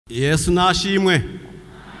Yesu nashimwe.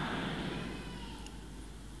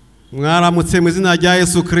 Mwaramutse mu izina rya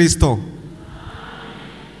Yesu Kristo.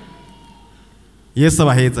 Yesu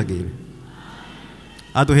abahezagire.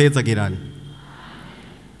 Aduhezagirane.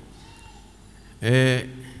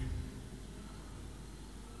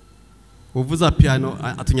 Uvuza piano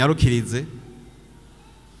atunyarukirize.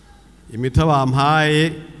 Imito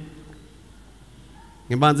bampaye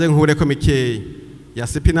ngibanze nkureko mikeyi.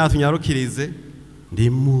 Yasipina atunyarukirize. Ndi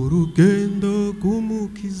mu rugendo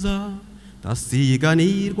rw'umukiza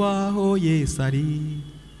ndasiganirwaho Yesu ari.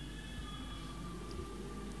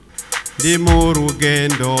 Ndi mu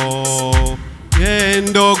rugendo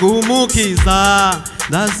rw'umukiza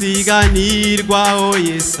ndasiganirwaho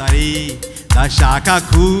Yesu ari. Ndashaka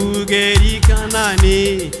kugera i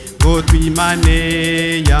Kanani ngo twimane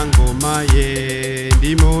ya ngoma ye.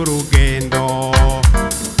 Ndi mu rugendo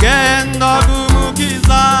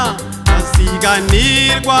rw'umukiza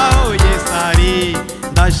ndasiganirwaho Yesu ari.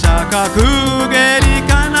 Ndashaka kugera i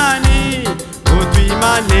Kanani ngo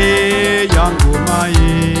twimane ya ngoma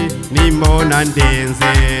ye. Nimona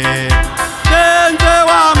ndenze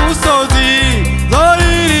wa musozi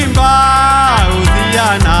zoririmba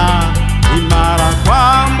uziyana. Nimara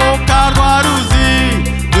kwambuka rwa ruzi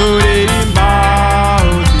zoririmba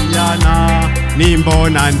uziyana.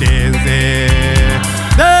 Nimbona ndenze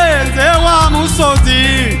wa musozi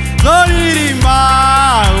zoririmba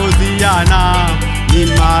uziyana.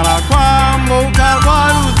 Nimara kwambuka rwa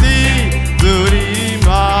ruzi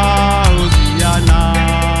zoririmba uziyana.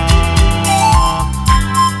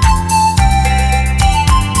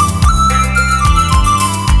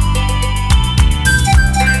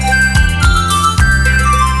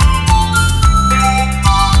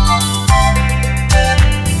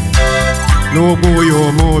 Nubwo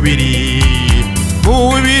uyu mubiri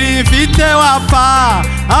mfite wapfa,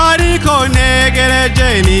 ariko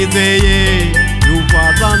ntegereje nizeye yuko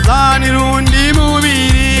azanzanira undi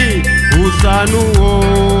mubiri usa n'uwo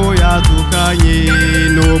yazukanye.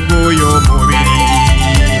 Nubwo uyu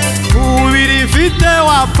mubiri mfite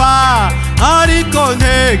wapfa, ariko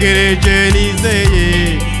ntegereje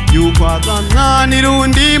nizeye yuko azanzanira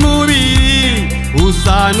undi mubiri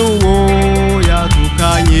usa n'uwo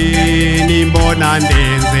yazukanye. Nimbona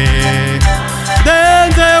ndenze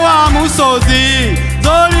wa musozi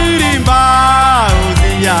zoririmba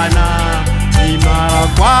uziyana. Nimara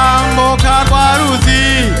kwambuka rwa ruzi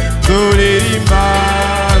zoririmba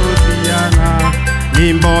uziyana.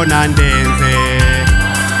 Nimbona ndenze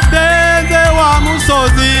wa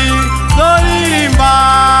musozi zoririmba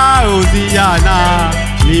uziyana.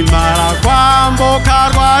 Nimara kwambuka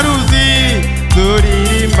rwa ruzi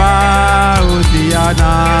zoririmba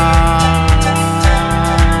uziyana.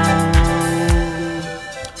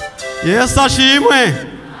 Yesu ashimwe.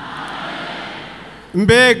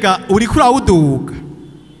 Mbega uriko urawuduga.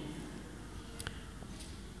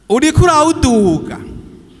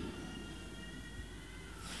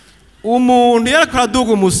 Umuntu yariko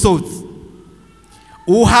araduga umusozi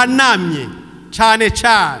uhanamye cane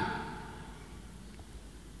cane.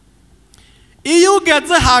 Iyo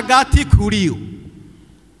ugeze hagati kuri wo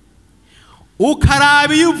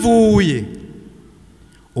ukaraba iyo uvuye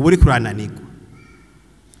uba uriko urananirwa.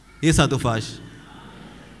 Yesu adufashe.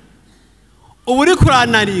 Uba uriko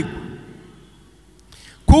urananirwa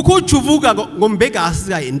kuko uca uvuga ngo mbega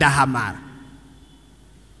hasigaye ndahamara.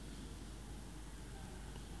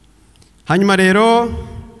 Hanyuma rero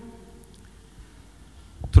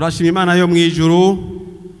turashima Imana yo mu ijuru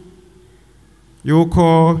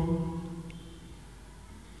yuko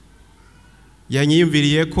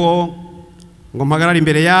yanyiyumviriye ko ngo mpagarare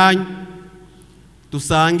imbere yanyu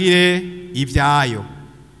dusangire ibyayo.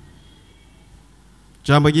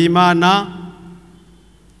 Jambo ry'Imana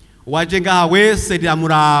waje ngaha wese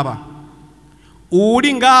riramuraba.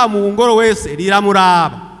 Uri ngaha mu ngoro wese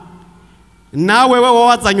riramuraba. Nawe wewe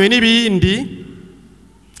wazanywe n'ibindi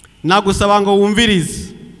nagusaba ngo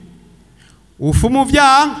wumvirize. Ufumu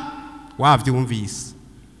vya wavyumvise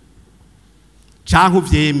canke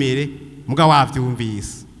uvyemere muga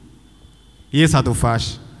wavyumvise. Yesu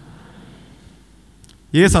adufashe.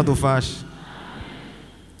 Yesu adufashe.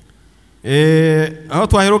 Aho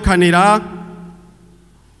twaherukanira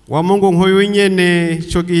wa Mungu nk'uyu nyene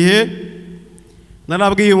ico gihe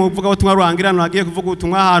narabwiye umuvuga ubutumwa rurangirana agiye kuvuga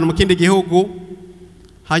ubutumwa ahantu mu kindi gihugu.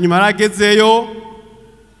 Hanyuma aragezeyo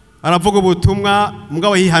aravuga ubutumwa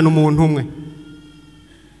mugabo hihana umuntu umwe,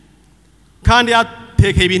 kandi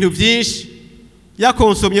yatekeye ibintu byinshi,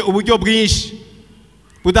 yakonsomye uburyo bwinshi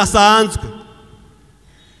budasanzwe.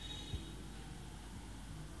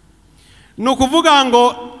 Nukuvuga ngo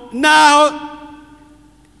naho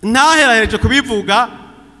ntaherahereje kubivuga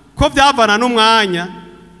ko byavana n'umwanya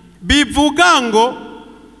bivuga ngo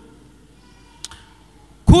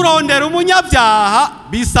kurondera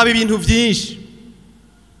umunyabyaha bisaba ibintu byinshi.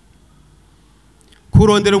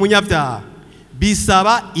 Kurondera umunyabyaha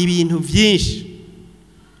bisaba ibintu byinshi.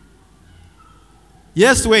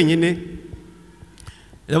 Yesu wenyine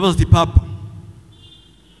yavuze ati papa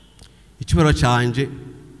icyubahiro canje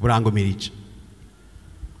burangumirije,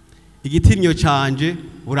 igitinyo canje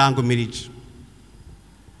burangumirije,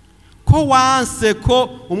 ko wanse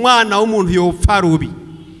ko umwana w'umuntu yopfa rubi,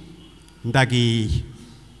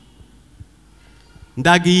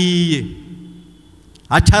 ndagiye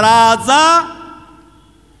acaraza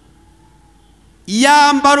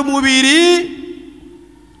yambara umubiri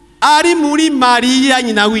ari muri Mariya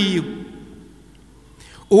nyina wiwe.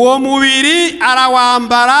 Uwo mubiri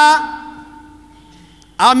arawambara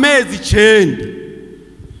amezi 9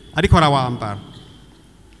 ariko arawambara.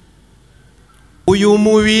 Uyu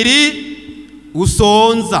mubiri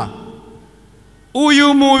usonza,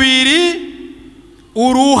 uyu mubiri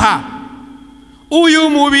uruha, uyu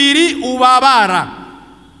mubiri ubabara,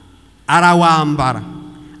 arawambara.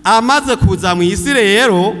 Amaze kuza mu isi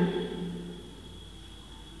rero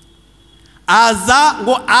aza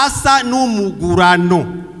ngo asa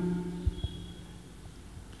n'umugurano.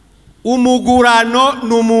 Umugurano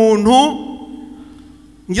n'umuntu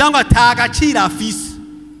ngira ngo atagacira afise,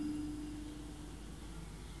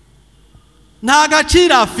 nta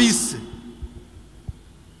gaciro afise.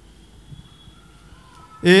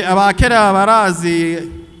 Abakera barazi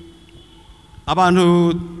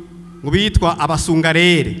abantu ngo bitwa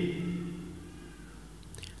abasungarere.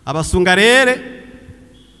 Abasungarere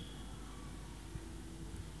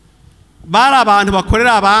bari abantu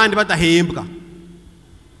bakorera abandi badahembwa,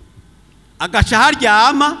 agaca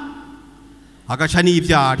haryama agaca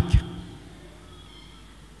n'ivyarya,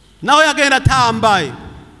 naho yagenda atambaye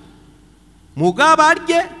mugabo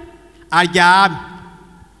arye aryame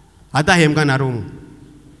adahembwa na rumwe.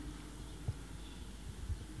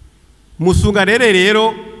 Musungarere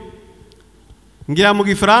rero ngira mu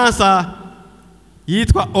Gifaransa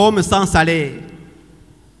yitwa homme sans salaire,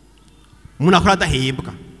 umuntu akora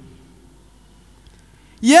adahembwa.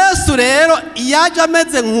 Yesu rero yaje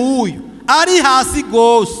ameze nk'uyu ari hasi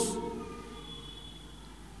gose,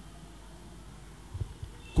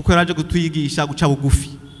 kuko yaraje kutwigisha guca bugufi.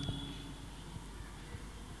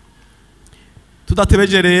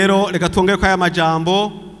 Tudatebeje rero reka twongere ko aya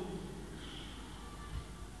majambo,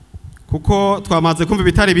 kuko twamaze kumva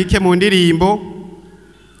ibitari bike mu ndirimbo.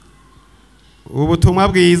 Ubutumwa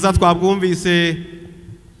bwiza twabwumvise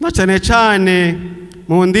na cyane cyane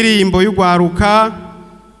mu ndirimbo y'ugwaruka,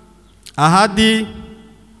 ahadi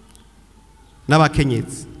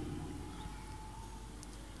n'abakenyezi.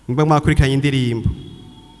 Mbe mwakurikanye indirimbo.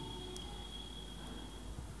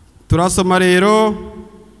 Turasoma rero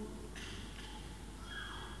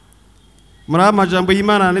muri amajambo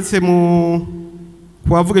y'Imana ndetse mu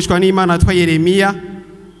kuwavugishwa n'Imana twa Yeremiya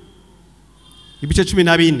ibice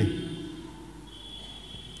 14.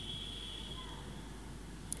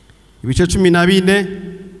 Ibice 14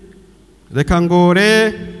 reka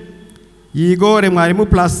ngore yigore mwarimu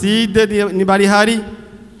Placide nibari hari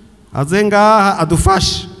aze ngaha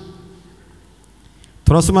adufashe.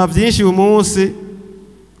 Turasoma byinshi uyu munsi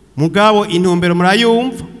mugabo intumbero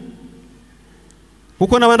murayumva,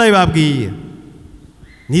 kuko nabandi babwiye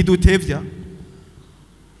ntidutevya.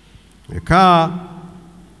 Reka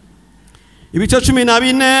ibice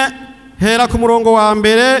 14 hera ku murongo wa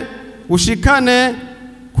mbere ushikane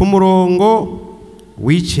ku murongo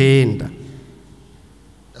w'icenda.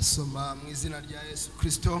 Asoma mu izina rya Yesu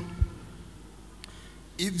Kristo.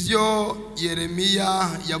 Ibyo Yeremiya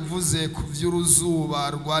yavuze ku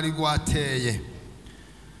vy'uruzuba rwari rwateye.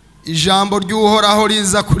 Ijambo ry'Uhoraho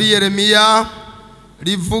riza kuri Yeremiya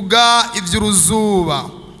rivuga ivy'uruzuba.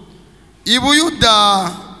 I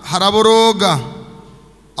Buyuda haraboroga,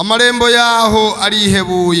 amarembo yaho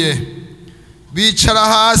arihebuye, bicara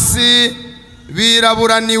hasi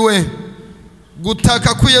biraburaniwe.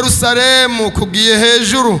 Gutaka ku Yerusalemu kugiye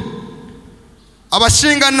hejuru,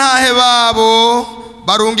 abashinga ntahe babo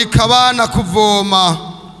barungika abana kuvoma,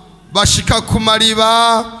 bashika ku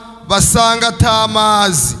mariba basanga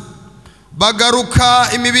atamazi, bagaruka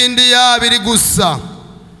imibindi yabo iri gusa,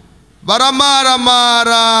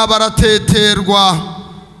 baramaramara barateterwa,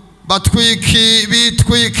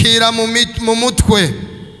 bitwikira mu mutwe.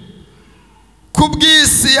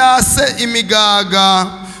 Kubw'isi yase imigaga,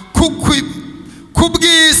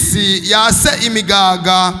 kubw'isi yase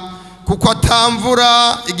imigaga, kuko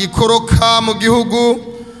atamvura igikoroka mu gihugu,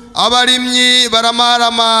 abarimyi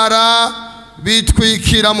baramaramara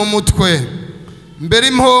bitwikira mu mutwe. mbere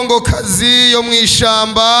impongokazi yo mu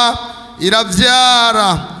ishamba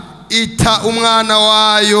iravyara ita umwana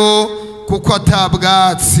wayo kuko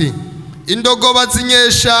atabwatsi. Indogoba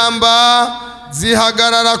z'inyeshamba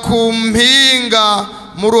zihagarara ku mpinga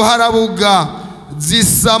mu ruharabuga,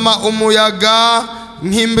 zisama umuyaga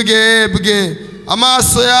nk'imbwebwe,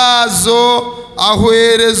 amaso yazo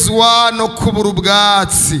ahwerezwa no kubura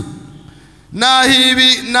ubwatsi.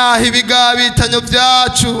 Naho ibigabitanyo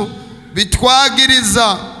byacu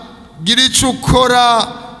bitwagiriza, gira ico ukora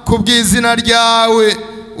ku bw'izina ryawe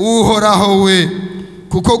uhoraho we,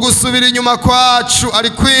 kuko gusubira inyuma kwacu ari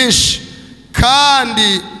kwinshi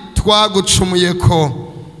kandi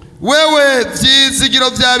twagucumuyeko. Wewe vyizigiro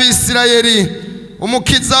vy'Abisirayeli,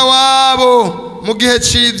 umukiza wabo mu gihe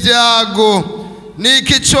c'ivyago,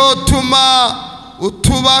 niki cotuma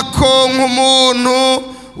utubako nk'umuntu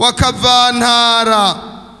wakavantara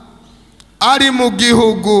ari mu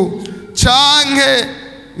gihugu, canke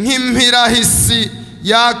nk'impirahisi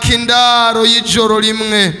yakindaro y'ijoro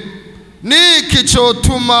rimwe? Niki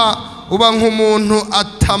cotuma uba nk'umuntu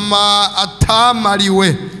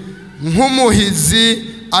atamariwe, nk'umuhizi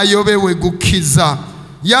ayobewe gukiza?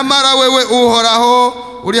 Yamara wewe uhoraho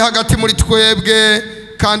uri hagati muri twebwe,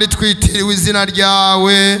 kandi twitiriwe izina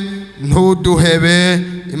ryawe, ntuduhebe.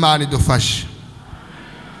 Imana idufashe.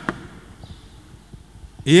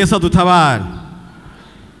 Yesu adutabare.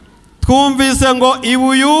 Twumvise ngo i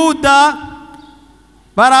Buyuda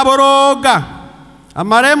baraboroga,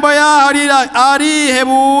 amarembo yaho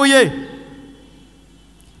arihebuye,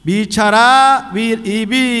 bicara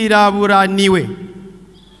biraburaniwe,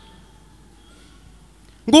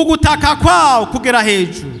 ngo gutaka kwawo kugera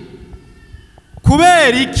hejuru.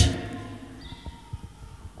 Kubera iki?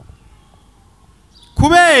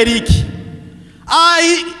 Kubera iki?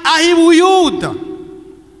 Ahi Buyuda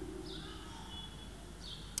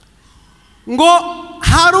ngo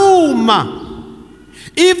haruma,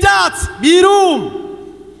 ivyatsi biruma,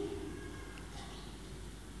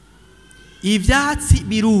 ivyatsi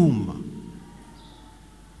biruma.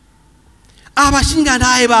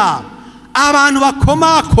 Abashingantahe babo, abantu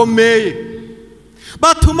bakomakomeye,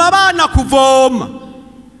 batuma abana kuvoma,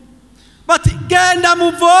 bati genda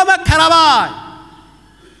muvome karabaye.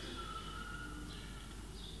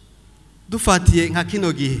 Dufatiye nka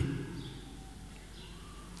kino gihe,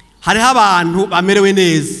 hariho abantu bamerewe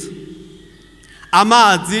neza,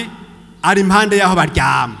 amazi ari impande yaho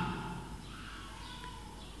baryama,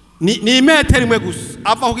 ni metero imwe gusa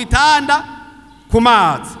ava ku gitanda ku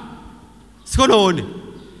mazi, siko none?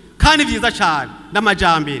 Kandi vyiza cyane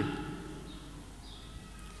n'amajambere.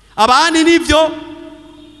 Abandi nivyo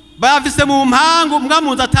bayafise mu mpangu, mbwa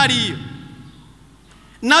munzu atariyo,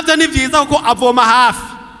 navyo ni vyiza kuko avoma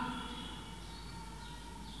hafi.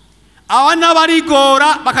 Abana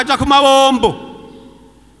barigora bakaja ku mabombo,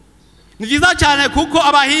 ni vyiza cyane kuko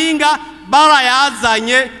abahinga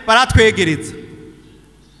barayazanye baratwegereza.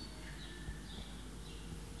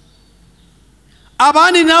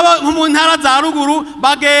 Abandi nabo nko mu ntara za ruguru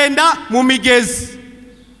bagenda mu migezi,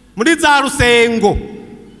 muri za Rusengo,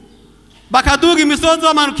 bakaduga imisozi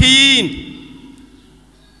bamanuka iyindi.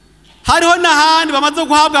 Hariho n'ahandi bamaze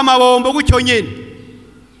guhabwa amabombo gutyo nyene.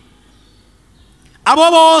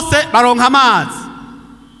 Abo bose baronka amazi.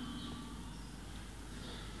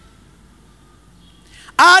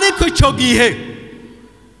 Ariko ico gihe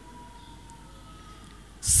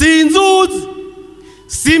si inzuzi,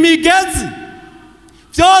 si imigezi,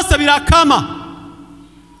 byose birakama,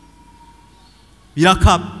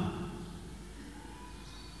 birakama.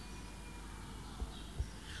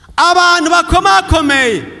 Abantu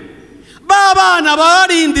bakomakomeye, babana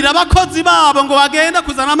bararindira abakozi babo ngo bagenda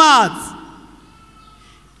kuzana amazi.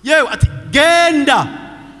 Yewe ati genda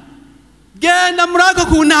murako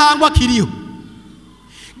kuntahangwa kiriho,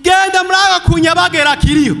 genda murako kunyabagera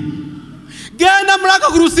kiriho, genda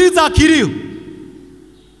murako kurusiza kiriho.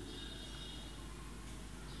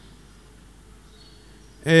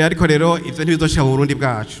 Ariko rero ivyo ntibizoshika mu Burundi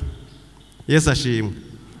bwacu. Yesu ashimwe,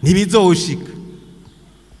 ntibizoshika.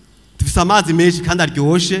 Dufise amazi menshi kandi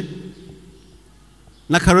aryoshe,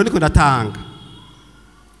 n'akarori niko ndatanga.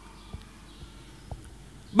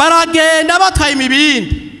 Baragenda batwaye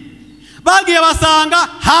imibindi, bagiye basanga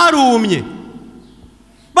harumye,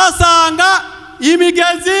 basanga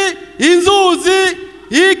imigezi, inzuzi,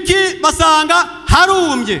 iki basanga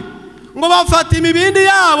harumye. Ngo bafata imibindi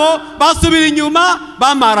yabo basubira inyuma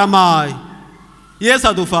bamaramaye. Yesu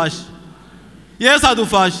adufashe, Yesu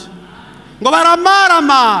adufashe. Ngo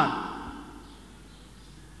baramaramara,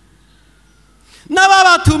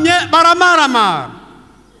 n'ababatumye baramaramara.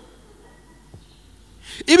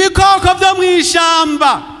 Ibikoko byo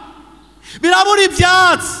mwishamba birabura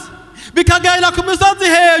ibyatsi bikagenda ku misozi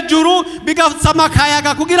hejuru bigasama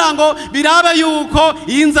akayaga kugira ngo birabe yuko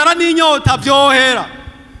inzara n'inyota byohera.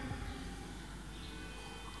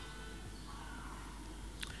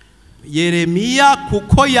 Yeremiya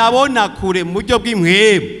kuko yabona kure mu buryo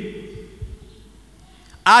bw'impwemu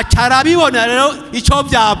acarabibona rero icyo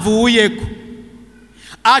byavuyeko,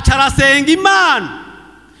 acarasenga Imana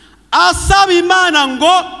asaba Imana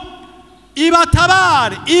ngo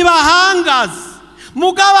ibatabare ibahangaze.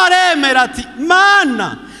 Mugabo aremera ati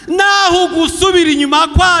Mana naho gusubira inyuma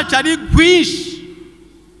kwacu ari kwinshi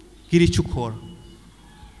gira icyo ukora.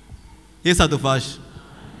 Yesu adufashe,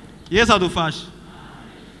 Yesu adufashe.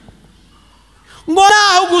 Ngo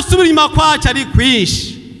naho gusubira inyuma kwacu ari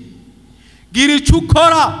kwinshi gira icyo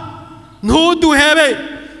ukora, ntuduhebe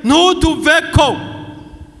ntutuveko.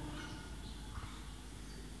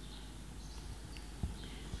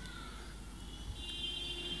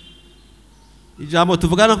 Ijambo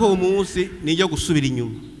tuvugana ko umunsi ni ryo gusubira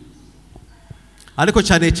inyuma, ariko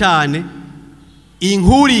cyane cyane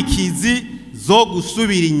inkurikizi zo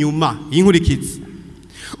gusubira inyuma. Inkurikizi,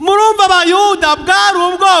 murumva abayuda bwari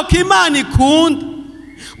ubwoko Imana ikunda,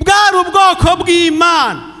 bwari ubwoko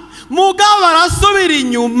bw'Imana, mugabo barasubira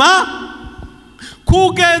inyuma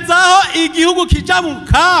kugezaho igihugu kija mu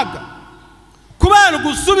kaga kubera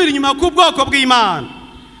gusubira inyuma k'ubwoko bw'Imana.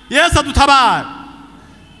 Yesu adutabare,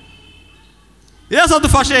 Yesu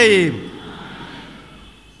adufashe.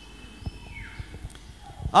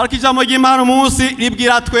 Ariko ijambo ry'Imana umunsi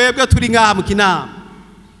ribwira twebwe turi ngaha mu kinama.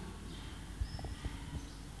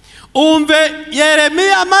 Umve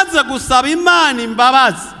Yeremiya amaze gusaba Imana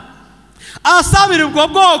imbabazi asabira ubwo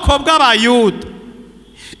bwoko bw'abayuda,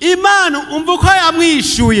 Imana umva uko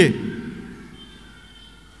yamwishuye.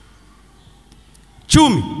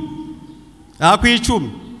 10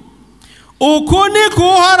 uku ni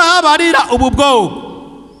kuhoraho abarira ubu bwoko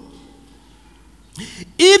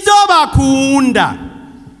ibyo bakunda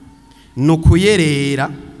ni ukuyerera,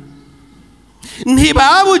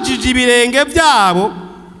 ntibabujije ibirenge byabo,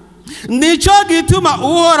 nicyo gituma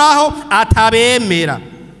uhoraho atabemera.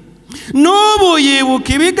 N'ubu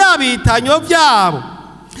yibuka ibigabitanyo byabo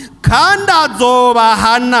kandi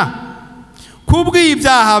azobahana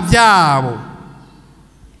kubw'ibyaha byabo.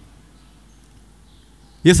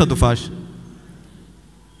 Yesu adufashe.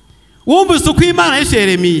 Wumvise uko Imana yishe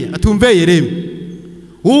Yeremiya, atumve Yeremiya,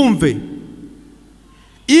 wumve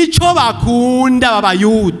icyo bakunda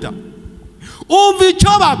b'abayuda, umve icyo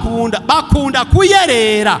bakunda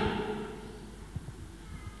kuyerera.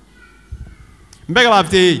 Mbega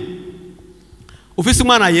bavyeyi, ufise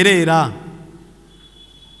umwana yerera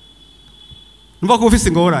numva ko ufise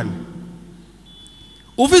ingorane.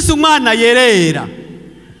 Ufise umwana yerera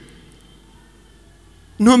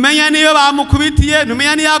ntumenya niyo bamukubitiye,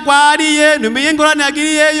 ntumenya niyo agwariye, ntumenya ingorane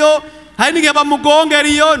yagiriyeyo, hari n'igihe bamugongera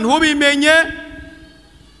iyo ntubimenye.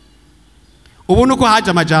 Ubu nuko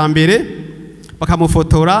haje amajambere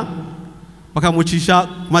bakamufotora bakamucisha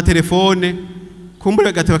ku matelefone,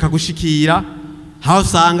 kumbure gatebe bakagushikira aho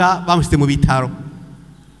usanga bamushyize mu bitaro.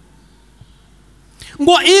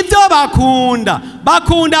 Ngo ibyo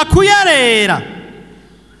bakunda kuyerera.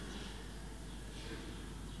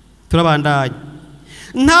 Turabandanya.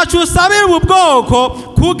 Ntacu usabira ubu bwoko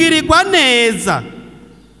kugirirwa neza.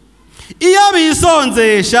 Iyo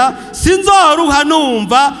bisonzesha sinzoruha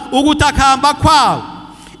numva ugutakamba kwabo.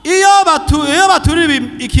 Iyo baturira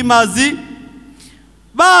ikimazi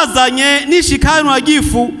bazanye n'ishikanwa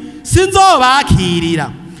gifu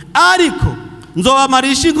sinzobakirira, ariko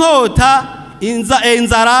nzobamarisha inkota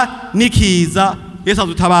inzara nikiza. Yesu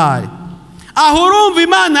adutabare. Aho urumva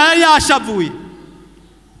Imana yari yashavuye,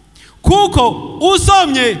 kuko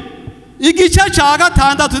usomye igice cya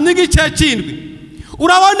 6 n'igice c'7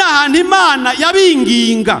 urabona ahantu Imana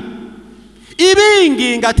yabinginga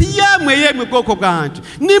ibinginga ati yemwe bwoko bwanje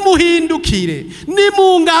nimuhindukire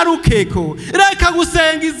nimungarukeko, reka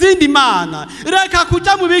gusenga izindi mana, reka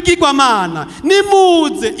kuja mu bigirwa mana,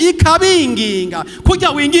 nimuze. Ikabinginga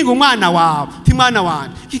kujya winginga umwana wawe ti mwana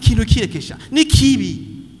wanje ikintu kirekesha ni kibi,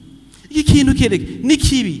 ikintu kireke ni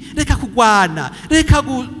kibi, reka kugwana, reka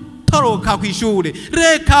gutoroka kw'ishure,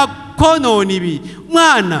 reka konona ibi.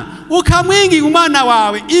 Mwana ukamwinginga umwana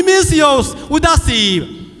wawe iminsi yose udasiba,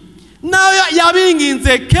 nawe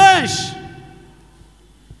yabinginze kenshi,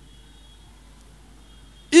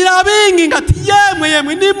 irabinginga ati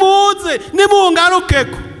yemwe nimuze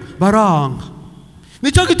nimungarukeko, baranga.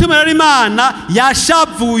 Nicyo gituma rero Imana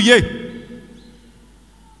yashavuye.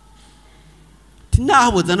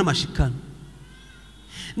 Naho bozana amashikano,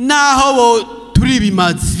 naho bo turi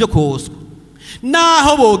bimazi byo koswa,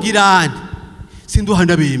 naho bogirane sinduha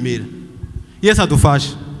ndabemera. Yesu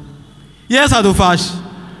adufashe, Yesu adufashe,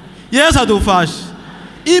 Yesu adufashe.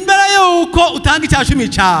 Imbere yuko utanga icyashumi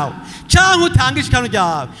cyawe cyangwa utanga ishikano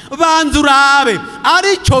ryawe, banza urabe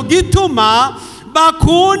arico gituma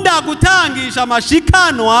bakunda gutangisha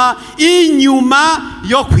amashikanwa inyuma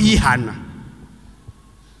yo kwihana.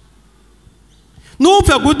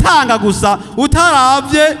 Nupfe gutanga gusa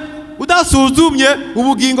utaravye udasuzumye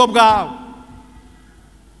ubugingo bwawe.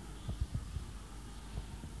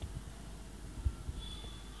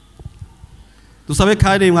 Dusabe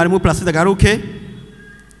kandi mwarimu Placide garuke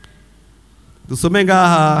dusome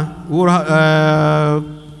ngaha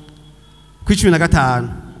ku 15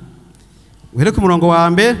 uhere ku murongo wa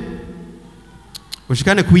mbere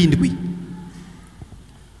ushikane ku 7.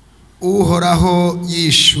 Uhoraho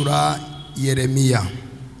yishura Yeremiya,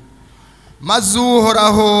 maze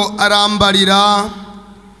Uhoraho arambarira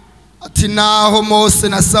ati naho Mose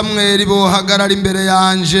na Samweli bohagarara imbere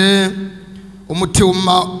yanje,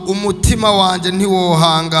 umutima wanje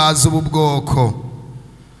ntiwohangaza ubu bwoko.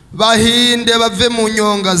 Bahinde bave mu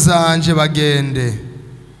nyonga zanje bagende.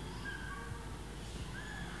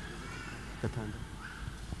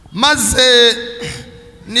 Maze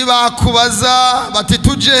nibakubaza bati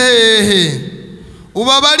tuje hehe,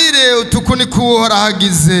 ubabarire utukuni kuhora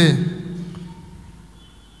hagize.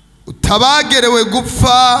 Utabagerewe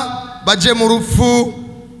gupfa baje mu rupfu,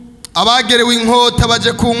 abagerewe inkota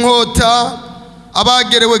baje ku nkota,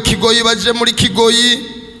 abagerewe kigoyi baje muri kigoyi,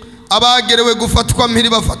 abagerewe gufatwa mpiri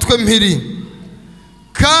bafatwe mpiri.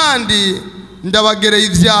 Kandi ndabagereye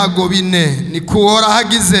ivyago 4 ni kuhora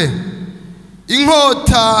hagize.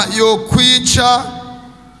 Inkota yo kwica,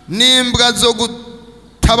 n'imbwa zo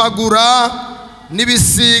gutabagura,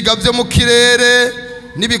 n'ibisiga byo mu kirere,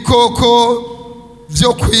 n'ibikoko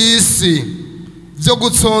byo kwisi byo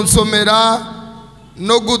gutsonsomera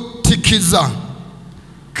no gutikiza.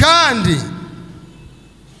 Kandi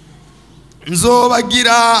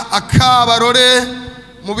nzobagira akabarore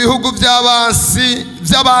mu bihugu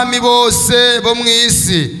by'abami bose bo mu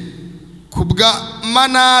isi, kubwa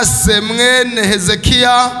Manase mwene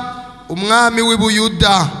Hezekiya umwami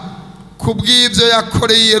w'Ibuyuda, kubw'ibyo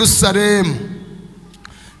yakoreye Yerusalemu.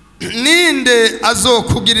 Ninde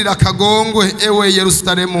azokugirira akagongwe ewe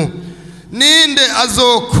Yerusalemu? Ninde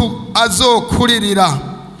azokuririra?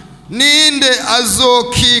 Ninde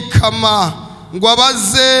azokikama ngo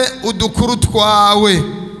abaze udukuru twawe?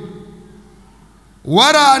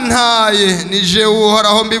 Warantaye nije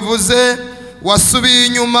Uhoraho mbivuze, wasubiye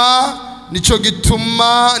inyuma,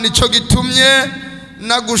 nico gitumye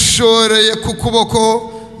nagushoreye ku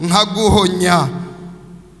kuboko nkaguhonya.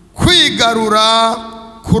 Kwigarura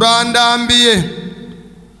kurandambiye,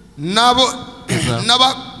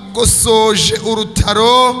 nabagosoje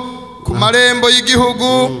urutaro ku marembo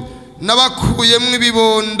y'igihugu, nabakuyemwe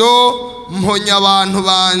ibibondo, mponya abantu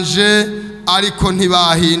banje ariko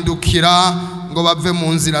ntibahindukira ngo bave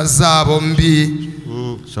mu nzira zabo mbi.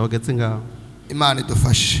 Shogetse ngaho. Imana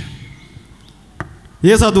idufashe.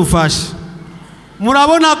 Yesu adufashe.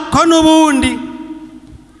 Murabona ko nubundi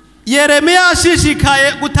Yeremiya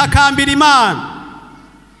ashishikaye gutakambira Imana,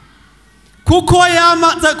 kuko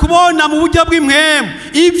yamaze kubona mu buryo bw'impwemu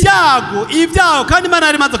ibyago kandi Imana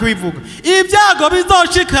yari imaze kubivuga. Ibyago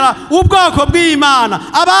bizoshikira ubwoko bw'Imana,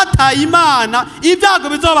 abataye Imana ibyago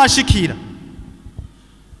bizobashikira.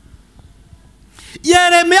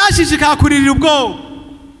 Yeremiya ashishikara kuririra ubwoko,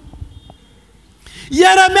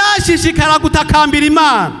 Yeremiya ashishikara gutakambira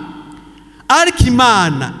Imana, ariko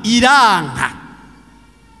Imana iranka.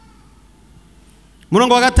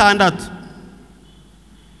 Murongo wa 6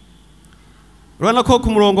 urabona ko ku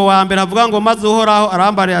murongo wa mbere avuga ngo maze Uhoraho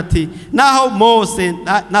arambare ati naho Mose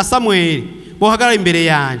na Samweli bohagarara imbere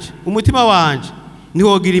yanje, umutima wanje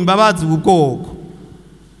ntiwogira imbabazi ubu bwoko.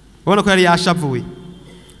 Urabona ko yari yashavuye.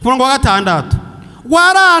 Ku murongo wa 6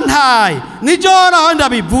 warantaye nijoraho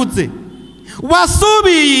ndabivuze,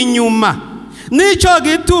 wasubiye inyuma, nico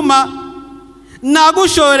gituma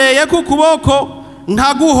nagushoreye ku kuboko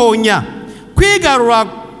nkaguhonya. Kwigarura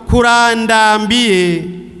kurandambiye.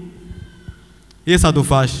 Yesu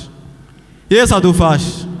adufashe, Yesu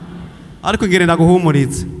adufashe. Ariko ngirenda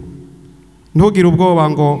guhumuritse, ntugire ubwoba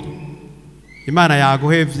ngo Imana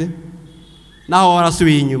yaguhevye naho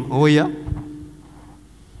warasubiye inyuma. Oya,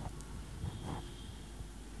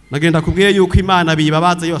 nagenda kubwiye yuko Imana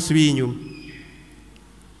bibabaza iyo wasubiye inyuma,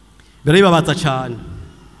 birabibabaza cyane.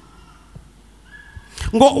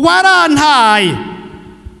 Ngo warantaye,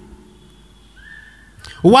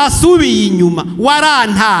 wasubiye inyuma,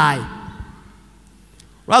 warantaye.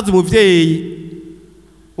 Urazi umuvyeyi,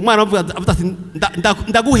 umwana avuga ati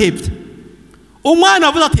ndaguhevye. Umwana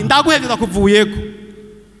avuga ati ndaguhevye ndakuvuyeko.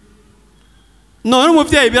 none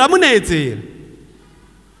umuvyeyi biramunezera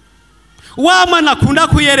wa mwana akunda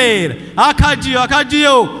kuyerera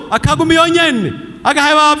akajiyo akaguma iyo nyene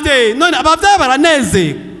agaheba abavyeyi none abavyeyi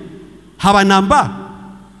baranezera haba namba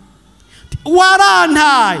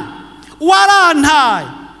warantaye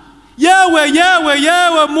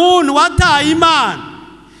yewe muntu wataye Imana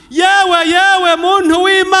yewe muntu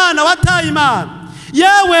w'Imana wataye Imana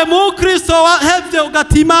yewe mu Kristo wahevye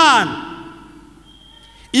ugata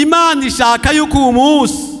Imana ishaka yuko uyu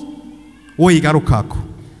munsi woyigarukako.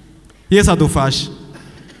 Yesu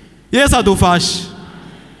adufashe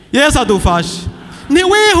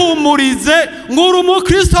ntiwihumurize ngo uri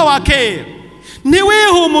umukristo wa kera,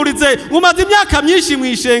 ntiwihumurize ngo umaze imyaka myinshi mu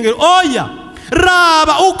ishengero. Oya,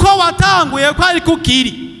 raba uko watanguye ko ari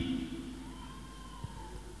kukiri,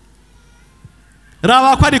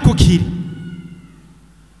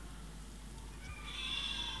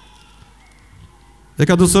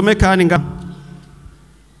 reka dusome kandi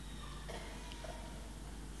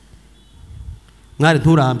mwari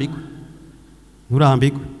nturambirwe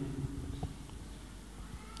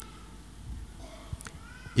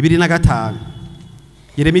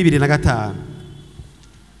Yeremiya 2:5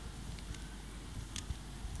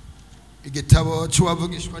 igitabo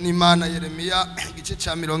cy'uwavugishwa n'Imana Yeremiya igice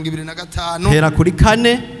cya 25 hera kuri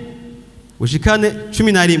 4 ushikane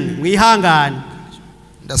 11 mwihangane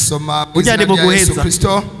ndasoma ujyane mu guheza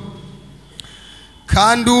Kristo.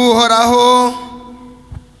 Kandi Uhoraho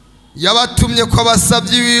yabatumye ko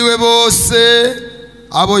abasabyi biwe bose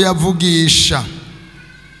abo yavugisha,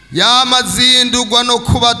 yamazindurwa no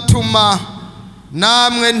kubatuma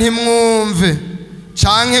namwe ntimwumve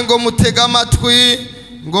canke ngo mutega amatwi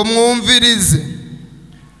ngo mwumvirize.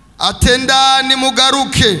 Atendani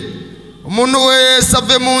mugaruke, umuntu wese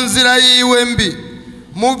ave mu nzira yiwe mbi,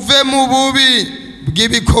 muve mu bubi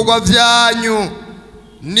bw'ibikorwa byanyu,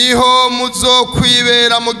 niho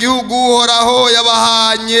muzokwibera mu gihugu Uhoraho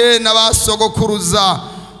yabahanye n'abasogokuruza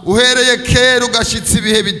uhereye kera ugashitsa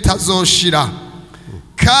ibihe bitazoshira.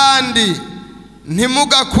 Kandi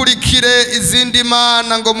ntimugakurikire izindi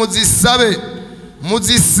mana ngo muzisabe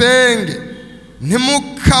muzisenge,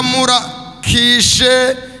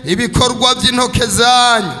 ntimukamurakishe ibikorwa by'intoke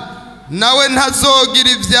zanyu, nawe ntazogira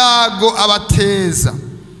ibyago abateza.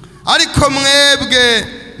 Ariko mwebwe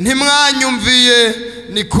ntimwanyumviye,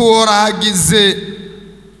 ni kuhorahagize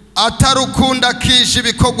atarukunda kisha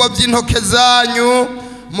ibikorwa by'intoke zanyu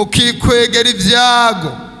mukikwegera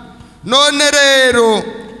ibyago. None rero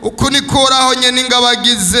uku nikoraho nyene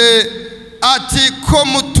ngabagize ati ko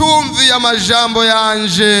mutumviye amajambo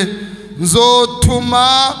yanje,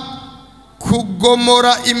 nzotuma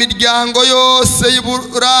kugomora imiryango yose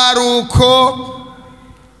y'uburaruko.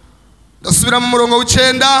 Ndasubira mu murongo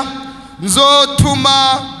w'icenda,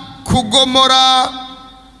 nzotuma kugomora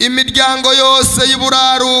imiryango yose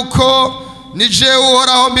y'uburaruko, nije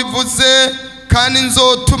Uhoraho mbivuze. Kandi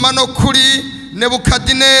nzotuma no kuri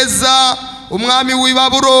Nebukadineza umwami w'i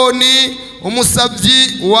Babuloni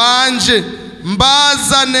umusabyi wanje,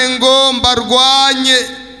 mbazane ngo mbarwanye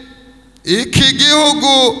iki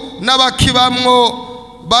gihugu n'abakibamwo,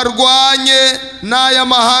 barwanye n'aya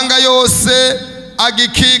mahanga yose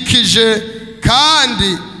agikikije.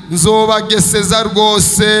 Kandi nzobageseza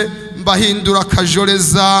rwose, mbahindura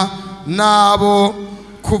akajoreza nabo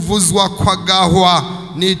kuvuzwa kwagahwa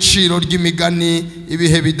n'iciro ry'imigani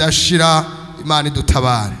ibihe bidashira. Imana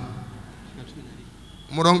idutabare.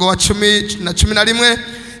 Umurongo wa 10 na 11,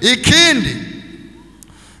 ikindi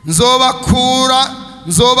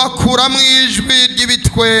nzobakura mu ijwi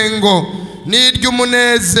ry'ibitwengo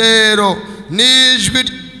n'iry'umunezero n'ijwi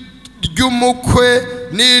ry'umukwe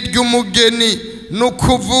n'iry'umugeni,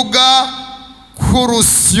 n'ukuvuga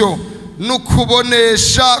k'urusyo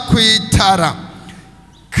n'ukubonesha kw'itara.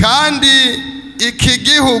 Kandi iki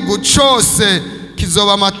gihugu cyose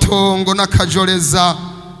kizoba amatongo n'akajoreza.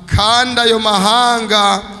 Kandi ayo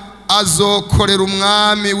mahanga azokorera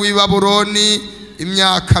umwami w'i Babuloni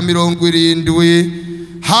imyaka 70.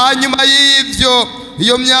 Hanyuma y'ivyo,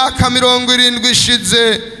 iyo myaka 70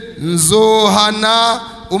 ishize, nzohana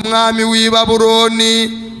umwami w'i Babuloni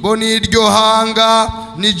bo n'iryo hanga,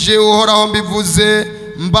 nije Uhoraho mbivuze,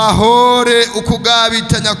 mbahore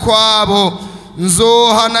ukugabitanya kwabo.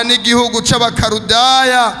 Nzohana n'igihugu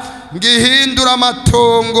c'abakarudaya, ngihindura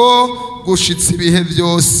amatongo gushitsa ibihe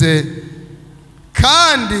byose.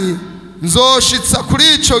 Kandi nzoshitsa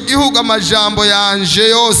kuri ico gihugu amajambo yanje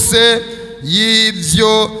yose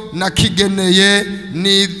y'ivyo nakigeneye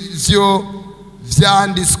n'ivyo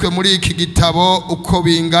vyanditswe muri iki gitabo uko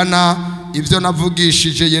bingana, ivyo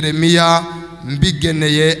navugishije Yeremiya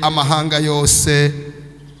mbigeneye amahanga yose.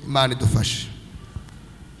 Imana idufashe.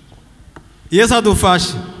 Yesu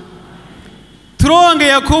adufashe.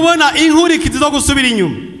 Turongeye kubona inkurikizi zo gusubira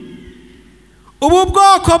inyuma. Ubu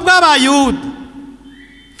bwoko bw'abayuda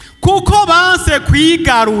kuko banse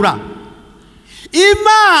kwigarura,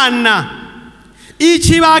 Imana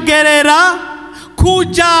ikibagerera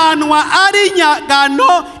kujanwa ari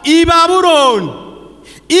nyagano i Babuloni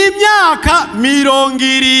imyaka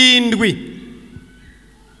 70.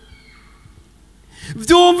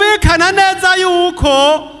 Vyumvikana neza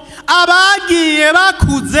yuko abagiye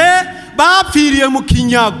bakuze bapfiriye mu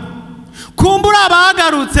kinyago, kumbura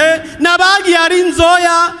bagarutse nabagiye ari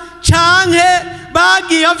inzoya canke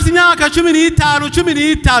bagiye bafite imyaka 15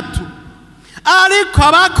 13, ariko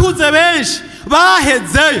abakuze benshi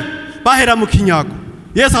bahezeyo bahera mu kinyago.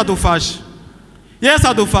 Yesu adufashe. Yesu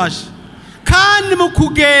adufashe. Kandi mu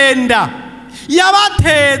kugenda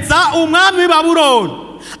yabateza umwami w'i Babuloni,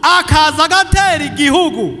 akaza agatera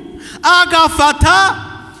igihugu, agafata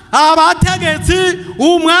abategetsi,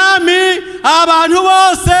 umwami, abantu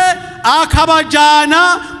bose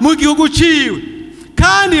akabajana mu gihugu ciwe,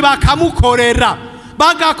 kandi bakamukorera,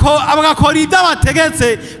 bagakora ibyo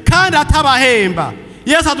abategetse kandi atabahemba.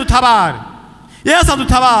 Yesu adutabare. Yesu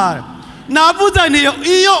adutabare. Navuze nti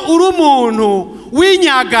iyo uri umuntu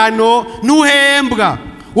w'inyagano ntuhembwa,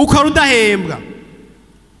 ukora udahembwa.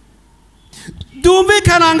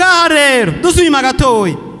 Dumvikana ngaha rero dusubima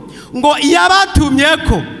gatoyi ngo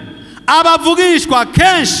yabatumyeko abavugishwa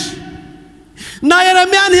kenshi, na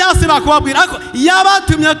Yeremiya ntiyasiba kubabwira ko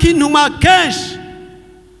yabatumyeko intumwa kenshi.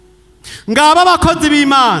 Ngaba abakozi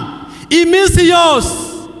b'Imana iminsi yose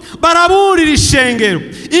baraburira ishengero,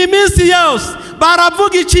 iminsi yose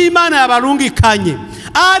baravuga icyo Imana yabarungikanye,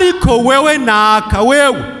 ariko wewe naka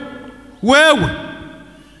wewe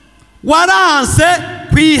waranse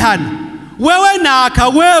kwihana, wewe naka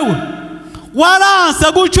wewe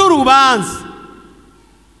waranse guca urubanza.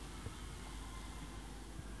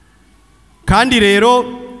 Kandi rero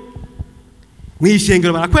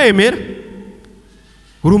mwishengero barakwemera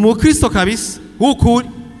uri umukristo kabisa w'ukuri,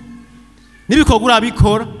 n'ibikorwa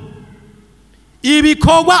urabikora,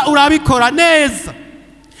 ibikorwa urabikora neza,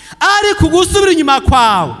 ariko gusubira inyuma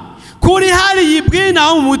kwawe kuri hari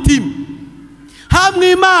yibwina mu mutima,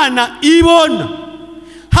 hamwe Imana ibona,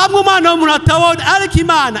 hamwe umwana w'umuntu atabona, ariko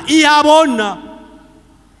Imana iyabona.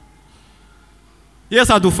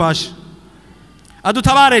 Yesu adufashe,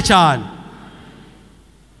 adutabare cyane.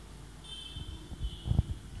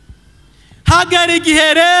 Hagera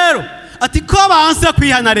igihe rero ati ko banse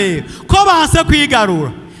kwihana rero, ko banse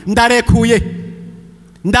kwigarura,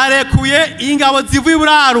 ndarekuye ingabo zivuye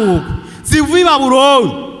buraruko, zivuye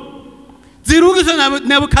Babuloni, zirugise na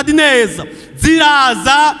Nebukadineza,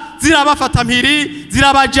 ziraza zirabafata mpiri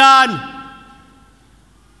zirabajana.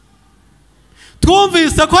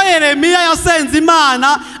 Twumvise ko Yeremiya yasenze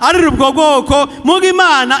Imana ari ubwo bwoko, muga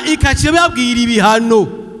Imana ikaciye babwira ibihano,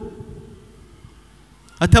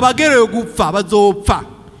 atabagerewe gupfa bazopfa,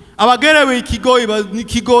 abagerewe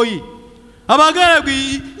ikigoyi,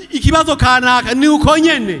 abagerewe ikibazo kanaka ni uko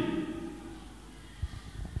nyene.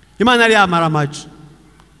 Imana ari amara amaji.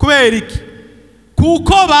 Kubera iki?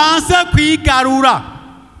 Kuko banse kwigarura,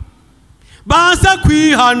 banse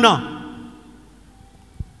kwihana.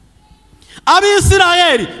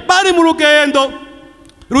 Abisirayeli bari mu rugendo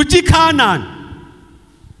ruji Kanani,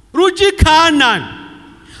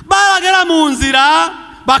 baragera mu nzira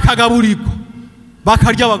bakagaburirwa,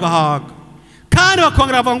 bakarya bagahaga, kandi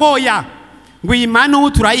bakongera bavuga ngo oya, ngo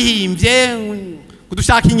Imana turayihimbye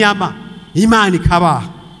kudushaka inyama, Imana ikabaha.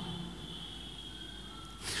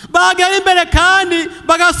 Bagera imbere kandi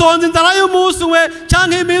bagasonza inzara y'umunsi we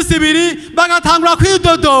cyangwa iminsi ibiri, bagatangura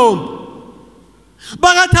kwidodomba,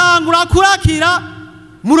 bagatangura kurakira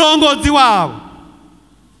murongozi wabo,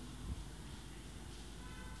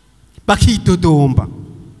 bakidodomba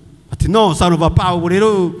ati no ça ne va pas, ubu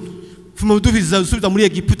rero fuma dusubiza muri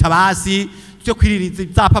Egiputa basi cyo kwiririza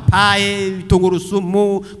za papaye,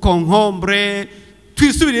 tungurusumu, konkombre,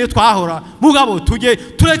 twisubiriye twahora, mugabo tujye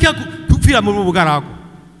tureke gupfira mu bugarago.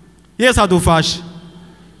 Yesu adufashe.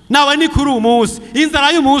 Nawe ni kuri umunsi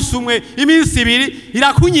inzara y'umunsi umwe iminsi ibiri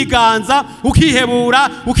irakunyiganza, ukihebura,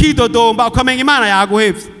 ukidodomba, ukamenya Imana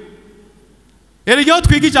yaguhevye. Eryo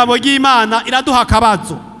twiga ijambo ry'Imana iraduha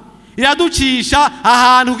akabazo, iraducisha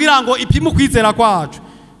ahantu kugira ngo ipime ukwizera kwacu.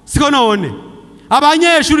 Siko none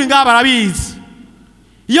abanyeshuri ngaba barabizi,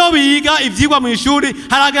 iyo biga ivyigwa mu ishuri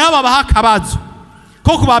haragera babaha akabazo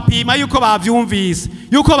ko kubapima yuko bavyumvise,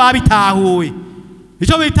 yuko babitahuye,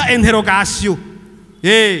 icyo bita interrogation.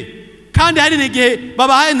 Kandi hari n'igihe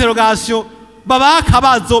babaha interrogation, babaha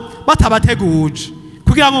akabazo batabateguje,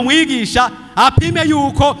 kugira ngo umwigisha apime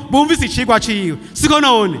yuko bumvise icigwa ciwe. Siko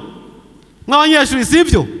none mw'abanyeshuri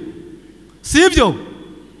sivyo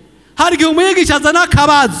hari igihe umwigisha azana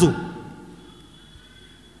akabazo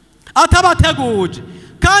atabateguje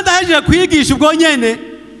kandi ahejeje kwigisha ubwo nyene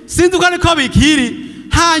sinzi uko ariko bikiri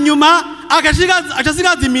hanyuma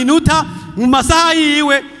agasigaza iminota mu masaha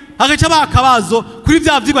yiwe agaca bakabazo kuri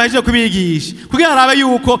vya vyigwa ahejeje kubigisha kugira arabe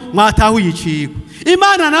yuko mwatahuye icigwa.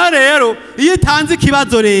 Imana na rero iyo itanze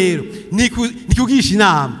ikibazo rero nikugisha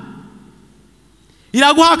inama,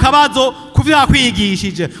 iraguha akabazo kuvyo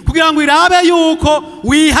yakwigishije kugira ngo irabe yuko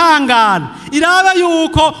wihangana, irabe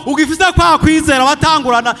yuko ugifise kwa kwizera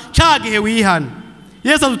watangurana ca gihe wihana.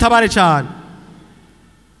 Yesu adutabare cyane.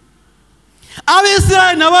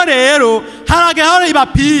 Abisirayeli nabo rero harage hore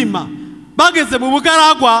ibapima bageze mu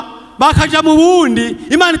bugaragwa bakaja mu bundi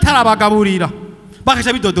Imana itarabagaburira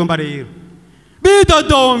bakaja bidodomba rero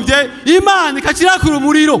bidodomvye Imana ikacira ku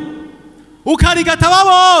rumuriro ukarigata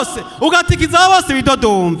bose ugatikiza bose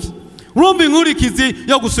bidodomvye. Urumva inkurikizi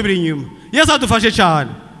yo gusubira inyuma. Yesu adufashe cyane.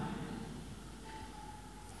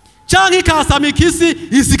 Canke ikasama ikisi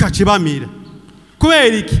isi kacibamira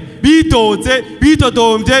kubera iki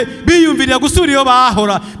bidodomvye biyumvira gusubira iyo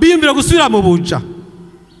bahora, biyumvira gusubira mu buja.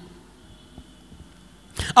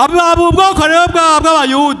 Abo bwoko rero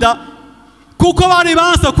bw'abayuda kuko bari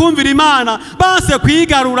banse kumvira Imana, banse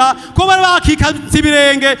kwigarura, ko bari bakikatse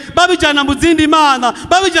ibirenge babijana mu zindi mana,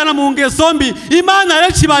 babijana mu ngeso mbi, Imana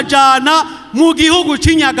rero kibajana mu gihugu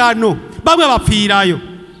c'inyagano, bamwe bapfirayo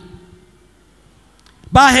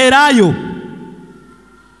baherayo.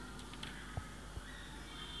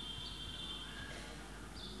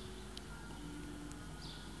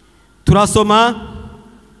 Turasoma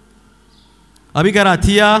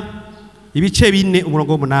Abigalatiya ibice 4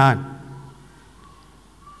 umurongo 8.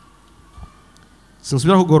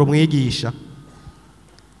 Sinsubira kugora umwigisha,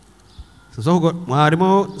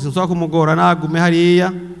 sinsubira kumugora nagume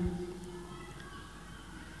hariya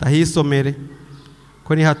tahisomere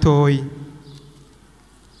ko ni hatoyi.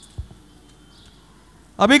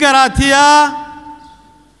 Abigalatiya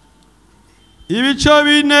ibice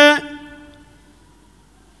 4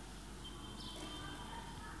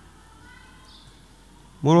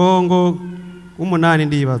 murongo 8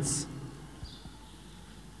 ndibatse.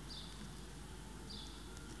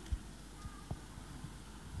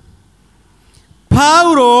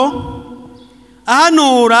 Paulo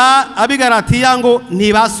ahanura Abigalatiya ngo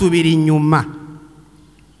ntibasubira inyuma,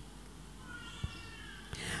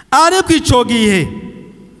 ariko ico gihe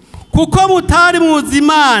kuko mutari muzi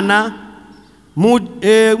Imana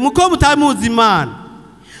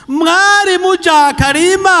mwari mujakara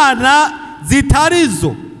imana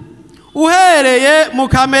zitarizo uhereye mu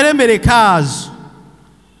kameremere kazo,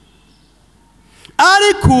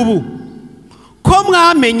 ariko ubu ko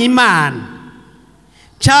mwamenye Imana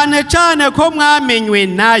cyane cyane ko mwamenywe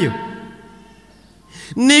nayo,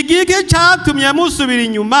 ni igiki cyatumye musubira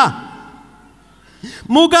inyuma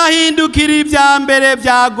mugahindukira ibya mbere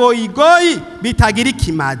bya goyigoyi bitagira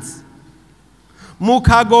ikimazi,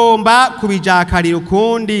 mukagomba kubijakarira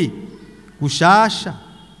ukundi gushasha?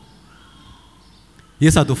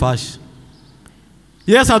 Yesu adufashe.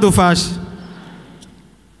 Yesu adufashe.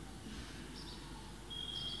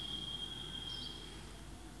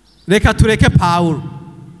 Reka tureke Paulo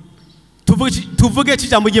tuvuge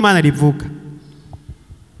ijambo ry'Imana rivuga.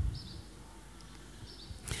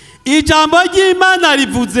 Ijambo ry'Imana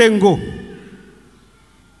rivuze ngo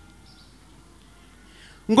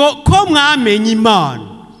ko mwamenye Imana.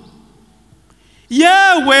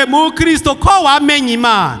 Yewe mu Kristo ko wamenye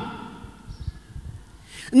Imana,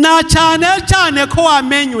 na cyane cyane ko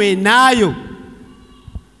wamenywe nayo,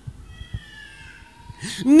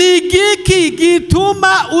 ni igiki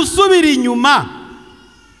gituma usubira inyuma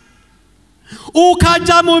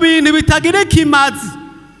ukaja mu bintu bitagira ikimazi,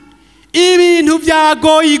 ibintu bya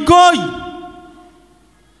goyigoyi?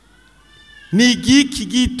 Ni igiki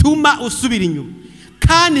gituma usubira inyuma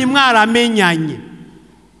kandi mwaramenyanye,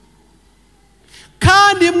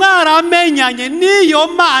 kandi mwaramenyanye niyo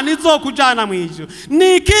Mana izokujana mu ijuru?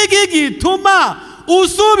 Ni iki gituma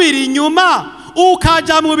usubira inyuma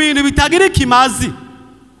ukaja mu bintu bitagira ikimazi?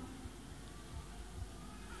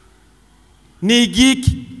 Ni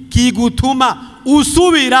igiki kigutuma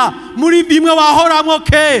usubira muri bimwe wahoramwo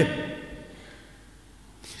kera,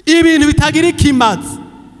 ibintu bitagira ikimazi?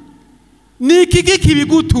 Ni iki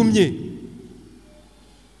kibigutumye?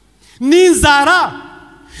 Ni inzara?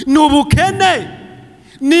 Ni ubukene?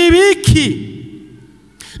 Ni biki?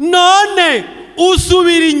 None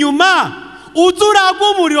usubira inyuma uzuraga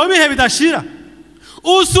umuriro bihe bidashira,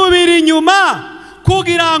 usubira inyuma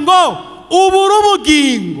kugira ngo ubure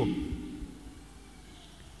ubugingo.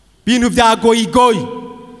 Bintu bya goyigoyi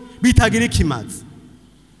bitagira ikimazi.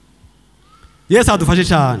 Yesu adufashe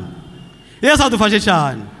cyane. Yesu adufashe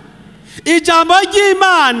cyane. Ijambo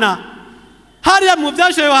ry'Imana hariya mu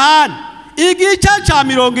byashe Yohana igice cya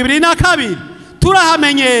 22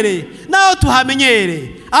 turahamenyereye naho tuhamenyereye,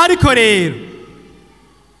 ariko rero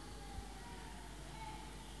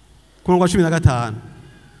ku murongo wa 15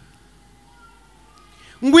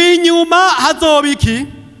 ngo inyuma hazoba iki?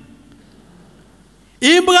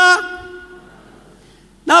 Imbwa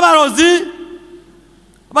n'abarozi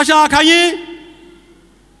abashakanye.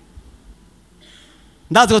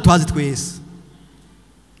 Ndazi ko twazi twese.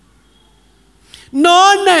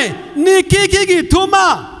 None ni kiki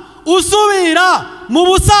gituma usubira mu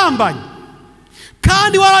busambanyi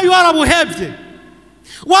kandi warabuhevye,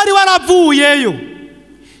 wari waravuyeyo?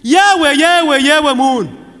 Yewe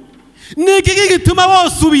muntu, ni kiki gituma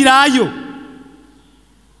wosubirayo?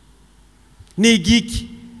 Ni giki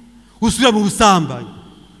usubira mu busambanyi?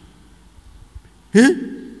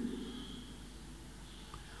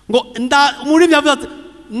 Ngo muri byavuze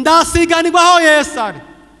ndasiganirwa aho Yesu ari,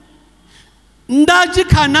 ndaje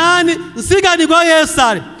Kanani nsiganirwa aho Yesu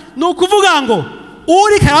ari. Ni ukuvuga ngo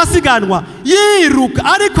uri karasiganwa yiruka,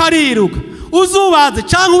 ariko ariruka uzubaze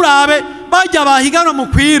cyangwa urabe bajya bahiganwa mu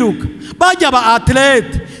kwiruka, bajya ba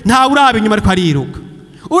athlete, nta urabe inyuma ariko ariruka.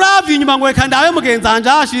 Uravye inyuma ngo reka ndabe mugenzi wanje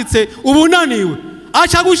hashitse ubunaniwe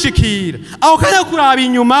aca gushikira, aho kanya kuraba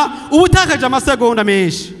inyuma ubutakaje amasegonda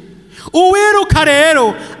menshi. Uwiruka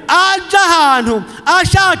rero aja ahantu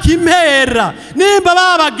ashaka impera, nimba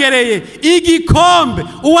babagereye igikombe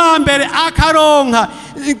uwa mbere akaronka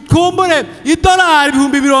kumbure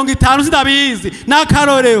 $50 sindabizi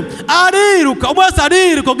n'akarorero, ariruka umwese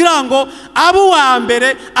ariruka kugira ngo abo uwa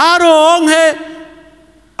mbere aronke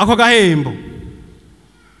ako gahembo.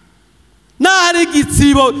 Nahari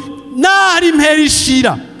igitsibo, nahari impera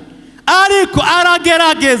ishira, ariko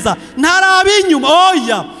aragerageza ntaraba inyuma.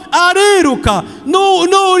 Oya, ariruka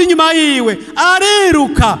n'uri inyuma yiwe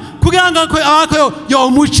ariruka kugira ngo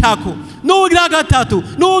yomucako. Nugira gatatu,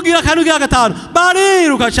 nugira kane, nugira gatanu,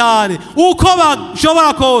 bariruka cyane uko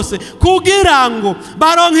bashobora kose kugira ngo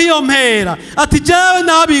baronke iyo mpera. Ati jewe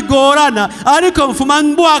nabigorana, ariko mfuma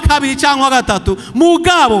mbuwa kabiri cyangwa gatatu,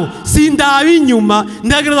 mugabo sindaba inyuma,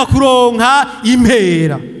 ndagereza kuronka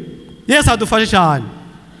impera. Yesu adufashe cyane.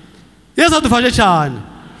 Yesu adufashe cyane.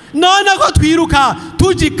 None ko twiruka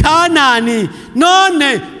tuji Kanani,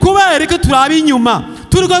 none kubera ko turaba inyuma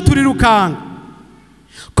turiko turirukanga,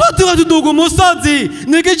 ko tuba tuduga umusozi,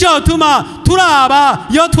 niki cyotuma turaba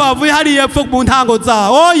iyo twavuye hari yepfo mu ntango za?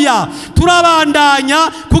 Oya,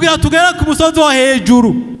 turabandanya kugira tugere ku musozi wo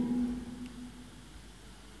hejuru.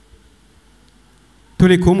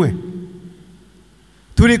 Turi kumwe,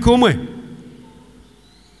 turi kumwe.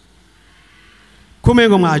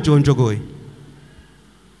 Kumengo mwajonjogoye.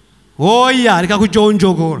 Oya, reka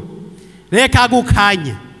kujonjogora, reka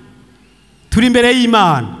gukanya. Turi imbere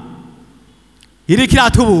y'Imana iriko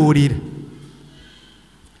iratuburira,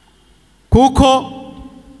 kuko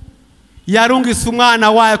yarungise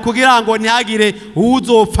umwana wayo kugira ngo ntihagire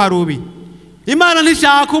uzopfa rubi. Imana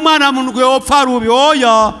ntishaka umwana w'umuntu yopfa rubi.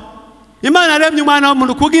 Oya, Imana yaremye umwana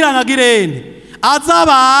w'umuntu kugira ngo agirene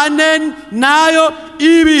azabane nayo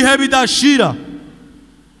ibihe bidashira.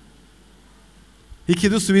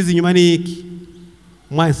 Ikidusubiza inyuma ni iki?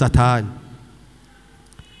 Umwana Satani.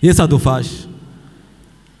 Yesu adufashe.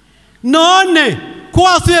 None ko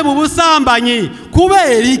wasubiye mu busambanyi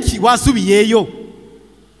kubera iki wasubiyeyo?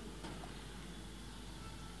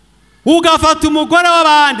 Ugafata umugore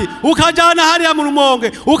w'abandi ukajana hariya mu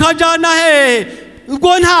rumonge, ukajana hehe?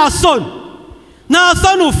 Ubwo nta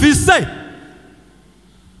soni ufise.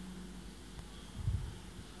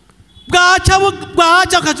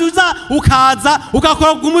 Bwaca ukacuza ukaza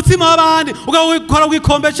ugakora ku mutima w'abandi, ugakora ku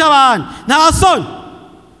gikombe cy'abandi, nta soni.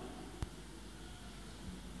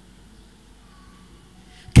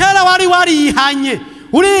 Kera wari warihanye,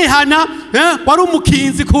 urihana, wari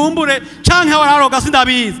umukinzi kumbure canke wararoga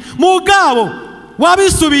sindabizi, mugabo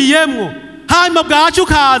wabisubiyemwo, hanyuma bwaca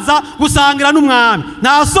ukaza gusangira n'umwami,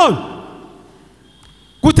 nta soni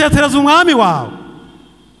gutetereza umwami wawe.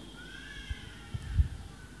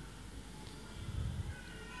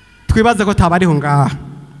 Twibaze ko tabariho ngaha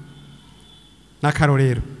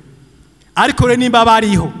n'akarorero, ariko rero nimba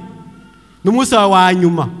bariho n'umunsi wa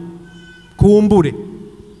nyuma kumbure.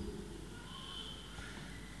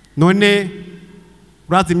 None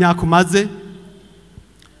urazi imyaka umaze,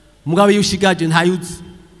 mugabo iyo ushigaje ntayuzi,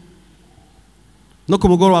 no ku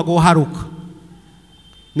mugoroba guharuka,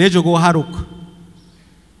 n'ejo guharuka.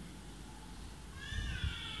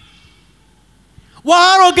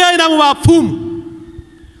 Warogenda mu bapfumu,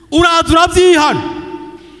 uraza urabyihana,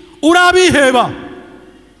 urabiheba,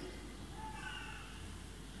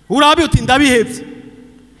 urabi uti ndabihebye.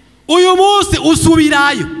 Uyu munsi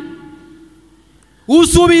usubirayo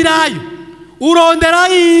urondera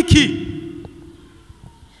iki?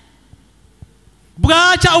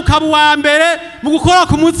 Bwaca ukaba uwa mbere mu gukora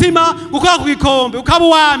ku mutsima, gukora ku gikombe, ukaba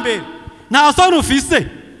uwa mbere. Nta soni ufise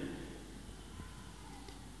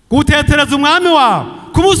gutetereza umwami wawe,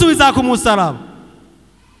 kumusubiza ku musaraba.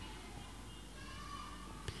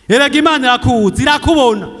 Erega Imana irakuzi,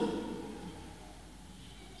 irakubona.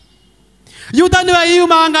 Yuda niwe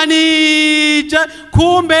yiyumanganije,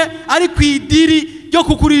 kumbe ari kwidiri ryo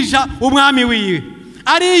kukurisha umwami wiwe.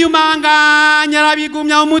 Ariyumanganya,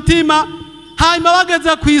 arabigumya umutima, hanyuma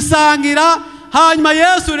bageze kwisangira. Hanyuma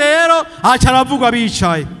Yesu rero aca aravugwa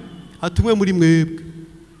bicaye, ati umwe muri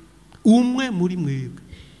mwebwe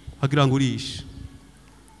agira ngo urishe.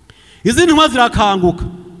 Izi ntumwa zirakanguka,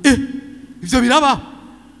 ivyo birabaho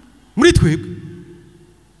muri twebwe?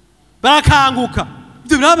 Barakanguka,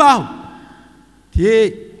 ivyo birabaho?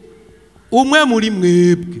 Umwe muri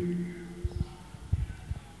mwebwe.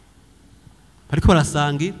 Bariko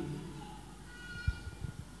barasangira.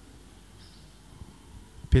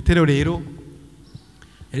 Petero rero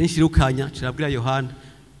yarinshirukanya cirabwira Yohana,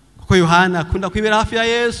 kuko Yohana akunda kwibera hafi ya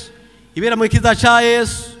Yesu, ibera mu kiza ca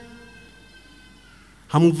Yesu.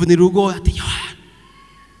 Hamuvunira urugo ati, Yohana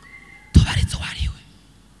tubaritse wariwe,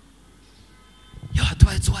 Yohana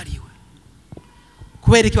tubaritse wariwe.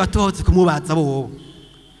 Kubera iki batohotse kumubaza bo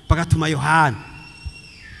bagatuma Yohana?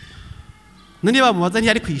 None bamubaza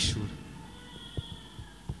ntiyari kwishura.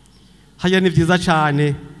 Haya ni vyiza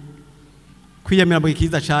cane kwiyamira mu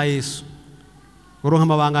kiza ca Yesu, uronka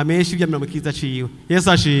amabanga menshi byamira mu kiza ciwe.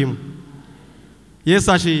 Yesu ashimwe,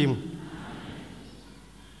 Yesu ashimwe.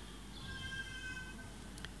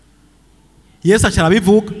 Yesu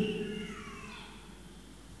acarabivuga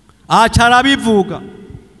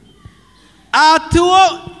ati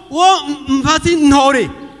wo mvazi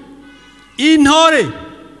intore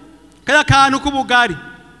kaya kantu k'ubugari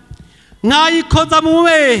nkayikoza mu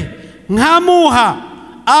behe nkamuha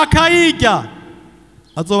akayirya,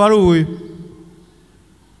 azoba ari uyu.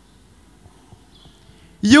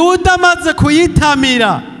 Yuda amaze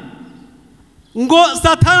kuyitamira ngo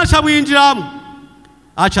Satani aca mwinjiramo,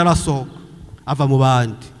 aca arasohoka ava mu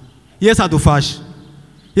bandi. Yesu adufashe,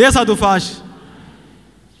 Yesu adufashe.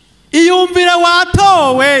 Iyumvire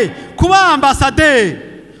watowe kuba ambasaderi,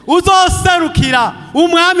 uzoserukira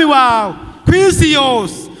umwami wawe kw'isi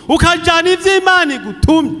yose, ukajana ivy'Imana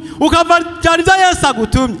igutumye, ukavajana ivyo Yesu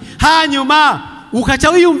agutumye, hanyuma ukaca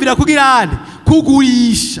wiyumvira kugira ande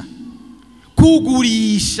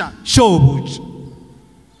kugurisha shobuja.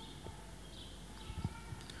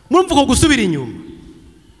 Murumva ko gusubira inyuma,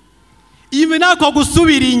 ibi nako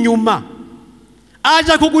gusubira inyuma,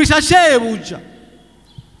 aja kugurisha shebuja,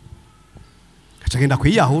 aca agenda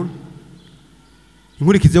kwiyahura.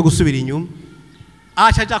 Inkurikizi yo gusubira inyuma,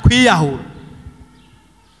 aca aja kwiyahura.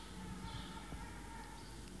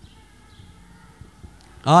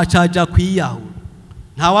 Aca aja kwiyahura,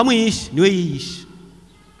 nta wamwishe, niwe yiyishe.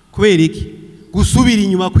 Kubera iki? Gusubira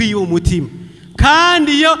inyuma kwiyo umutima.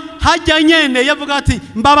 Kandi iyo hajya nyene yavuga ati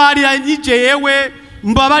mbabarira nijewe,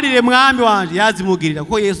 mbabarire mwami wanje, yazimugirira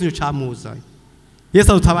kuko Yesu niyo camuzanye.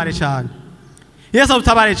 Yesu adutabare cyane, Yesu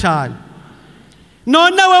adutabare cyane.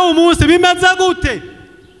 None wewe umunsi bimeze gute?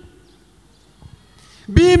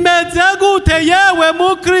 Bimeze gute yewe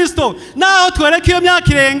mu Kristo? Naho twereka iyo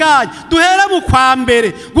myaka irenganye, duhere mu kwa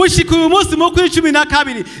mbere gushika uyu munsi mu kuri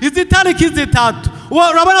 12, izi tariki zitatu,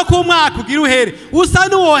 urabona ko umwaka ugira uhere usa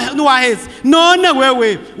n'uwaheze. None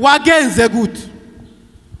wewe wagenze gute?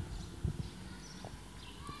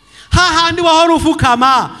 Hahandi wahora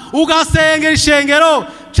ufukama ugasengera ishengero,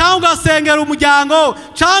 cyangwa ugasengera umuryango,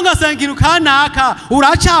 cyangwa ugasengera kanaka,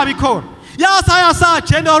 uracabikora. Ya saa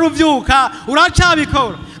 9 wahora uvyuka,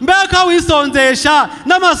 uracabikora. Mbega wisonzesha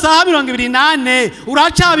n'amasaha 28,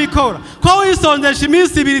 uracabikora. Ko wisonzesha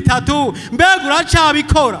iminsi 2-3, mbega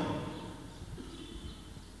uracabikora.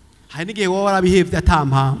 Hari n'igihe wowe warabihevye ata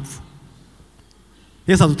mpamvu.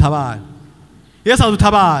 Yesu adutabare, Yesu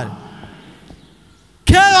adutabare.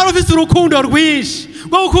 Kera wari ufise urukundo rwinshi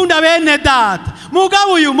rwo gukunda bene data,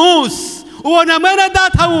 mugabo uyu munsi ubona mwene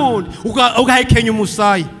data wundi ugahekenya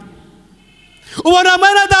umusaya, ubona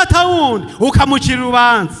mwene data wundi ukamucira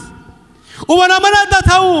urubanza, ubona mwene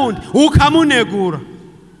data wundi ukamunegura.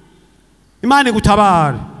 Imana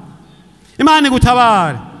igutabare, Imana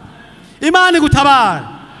igutabare, Imana igutabare.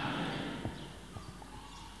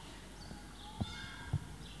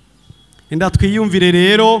 Inda twiyumvire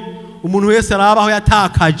rero umuntu wese arabaho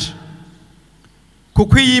yatakaje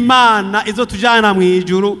kuko iyi Imana izo tujana mu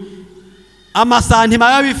ijuru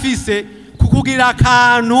amasantima yabifise kukugira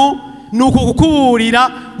akantu nuko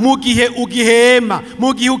kukuburira mu gihe ugihema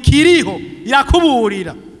mu gihe ukiriho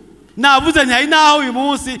irakuburira navuze nti naho uyu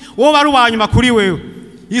munsi wowe bari wanyuma kuri wewe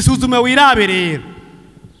isuzume wirabe rero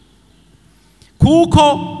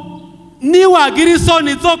kuko niwagira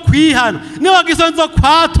isoni zo kwihana niwagira isoni zo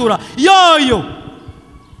kwatura yoyo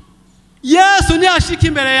Yesu niyashika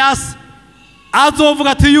imbere yase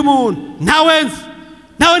azovuga ati uyu muntu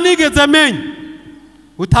ntawe nigeze menya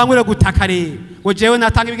utangure gutaka rero ngo jewe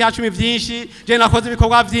natanga ibiga 10 vyinshi je nakoze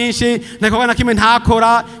ibikorwa vyinshi nakorwa na kimwe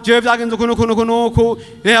ntakora jewe vyagenze kunuku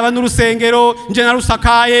aba n'urusengero nje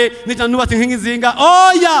narusakaye nije nubatse nk'ingizinga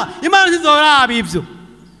oya Imana ntizoraba ivyo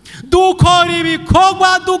dukora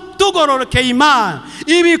ibikorwa tugororokeye Imana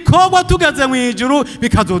ibikorwa tugeze mu ijuru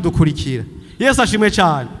bikazodukurikira Yesu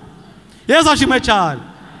ashimwe cyane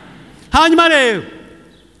hanyuma rero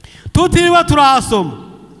tutiriwe turasoma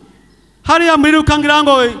hariya muri Luka ngira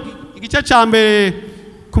ngo igice ca mbere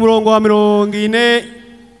ku murongo wa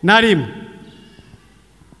 41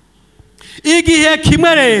 igihe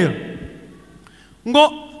kimwe rero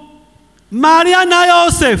ngo Maria na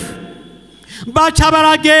Yosefu baca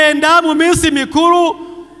baragenda mu minsi mikuru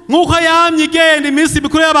nk'uko yamye igenda iminsi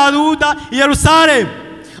mikuru y'Abayuda i Yerusalemu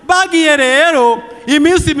bagiye rero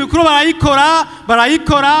iminsi mikuru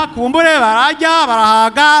barayikora kumbure bararya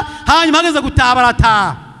barahaga hanyuma hageze gutaha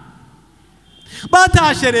barataha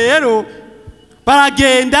batashe rero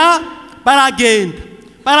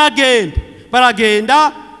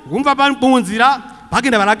baragenda bumva mu nzira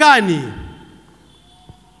bagenda baraganira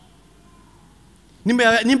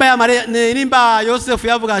nimba Yosefu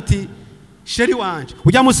yavuga ati sheri wanje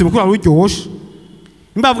ujya munsi mukuru wari uryoshe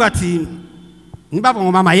nimba avuga ati nimba avuga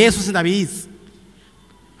ngo mama Yesu sindabizi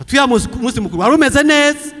atuya munsi mukuru wari umeze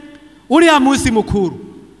neza uriya munsi mukuru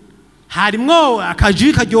harimwo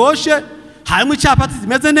akaji karyoshe harimo icyapati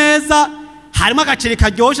zimeze neza harimo agaceri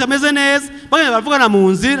karyoshe ameze neza bagenda baravugana mu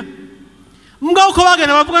nzira mbwa uko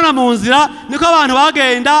bagenda baravugana mu nzira niko abantu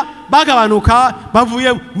bagenda bagabanuka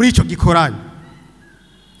bavuye muri ico gikoranye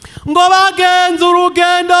ngo bagenze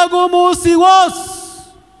urugendo rw'umunsi wose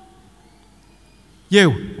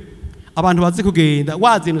yewe abantu bazi kugenda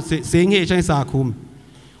wazinutse senkeye canke saa 10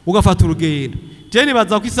 ugafata urugendo je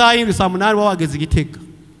nibaza ko isaha 7 saa 8 wageze Igitega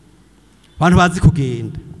abantu bazi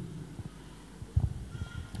kugenda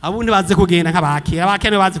abundi bazi kugenda nk'abakira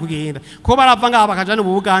abakene bazi kugenda ko barava ngaho bakaja no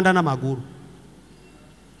mu Buganda n'amaguru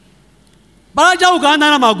baraja Uganda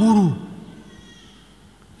n'amaguru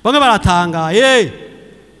bamwe baratangaye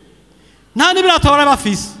nta n'ibiratora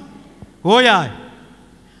bafise oya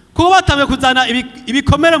kuko batamye kuzana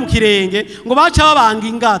ibikomere mu kirenge ngo baca babanga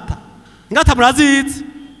ingata murazizi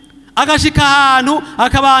agashika ahantu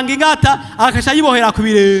akabanga ingata akasha yibohera ku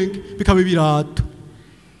birenge bikaba ibirato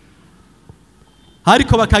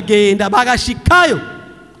ariko bakagenda bagashikayo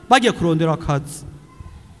bagiye kurondera akazi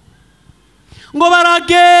ngo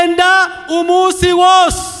baragenda umunsi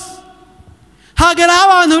wose hagera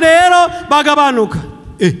abantu rero bagabanuka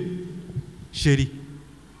sheri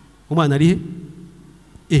umwana arihe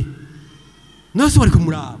nose bari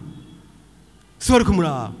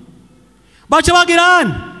kumuraba baca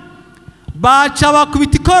bagirana baca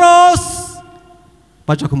bakubita ikorosi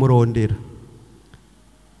baca kumurondera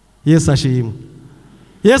Yesu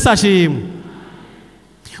ashimwe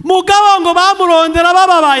mugabo ngo bamurondera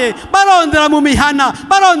bababaye barondera mu mihana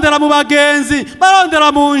barondera mu bagenzi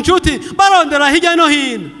barondera mu nshuti barondera hirya no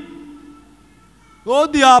hino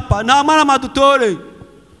odiapa nta mara madutore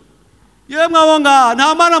yemwe abo ngaha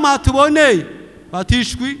nta mara matuboneye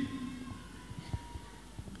batishwi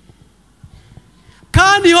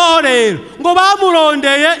kandi ho rero ngo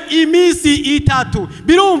bamurondeye iminsi 3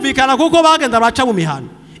 birumvikana kuko bagenda baca mu mihana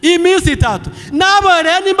iminsi 3 nabo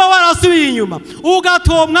rero nimba warasubiye inyuma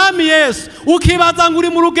ugatoa umwami Yesu ukibaza ngo uri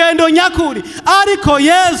mu rugendo nyakuri ariko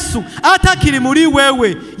Yesu atakiri muri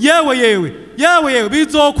wewe yewe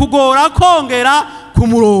bizokugora kongera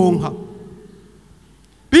kumuronka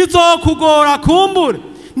bizokugora kumbure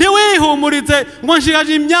ntiwihumurize ngo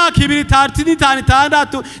nshigaje imyaka 2 3 5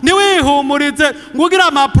 6 ntiwihumurize ngo ugira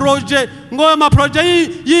amaproje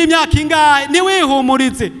y'imyaka ingahe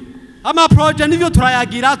ntiwihumurize amaproje nivyo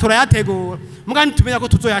turayagira turayategura muga nitumenya ko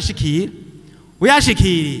tuzoyashikira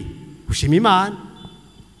uyashikiriye ushima Imana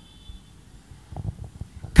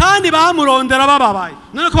kandi bamurondera bababaye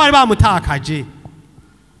none ko bari bamutakaje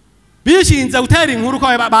bishinze gutera inkuru ko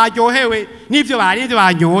baryohewe n'ivyo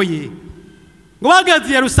banyoye ngo bageze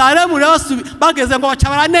i Yerusalemu rero bageze ngo baca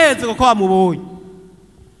baraneze ko bamubonye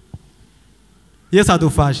Yesu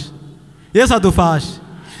adufashe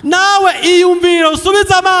nawe iyumvire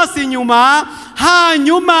usubize amaso inyuma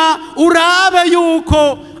hanyuma urabe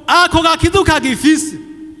yuko ako gakiza ukagifise.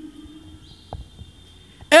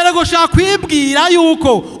 Erego ushaka kwibwira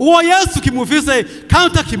yuko uwo Yesu kimufise kandi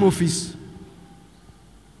utakimufise.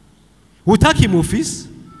 Utakimufise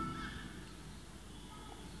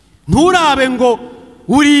nturabe ngo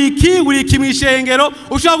uriki mwishengero,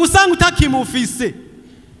 ushaka gusanga utakimufise.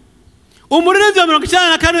 Umuririmbyi wa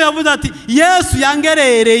 94 yavuze ati Yesu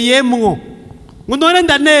yangerereyemwo, ngo none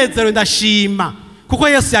ndanezerewe ndashima kuko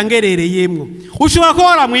Yesu yangerereyemwo. Ushobora ko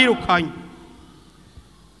waramwirukanye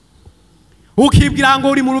ukibwira ngo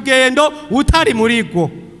uri mu rugendo utari muri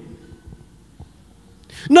rwo.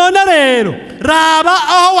 None rero raba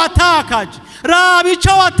aho watakaje, raba ico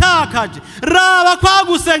watakaje, raba kwa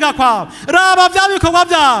gusenga kwawe, raba vya bikorwa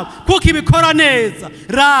vyawe kuko ibikora neza,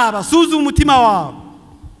 raba suzuma umutima wawe.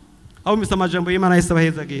 Abo misa amajambo y'Imana Yesu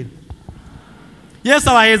abahezagire. Yesu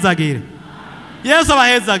abahezagire. Yesu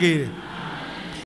abahezagire.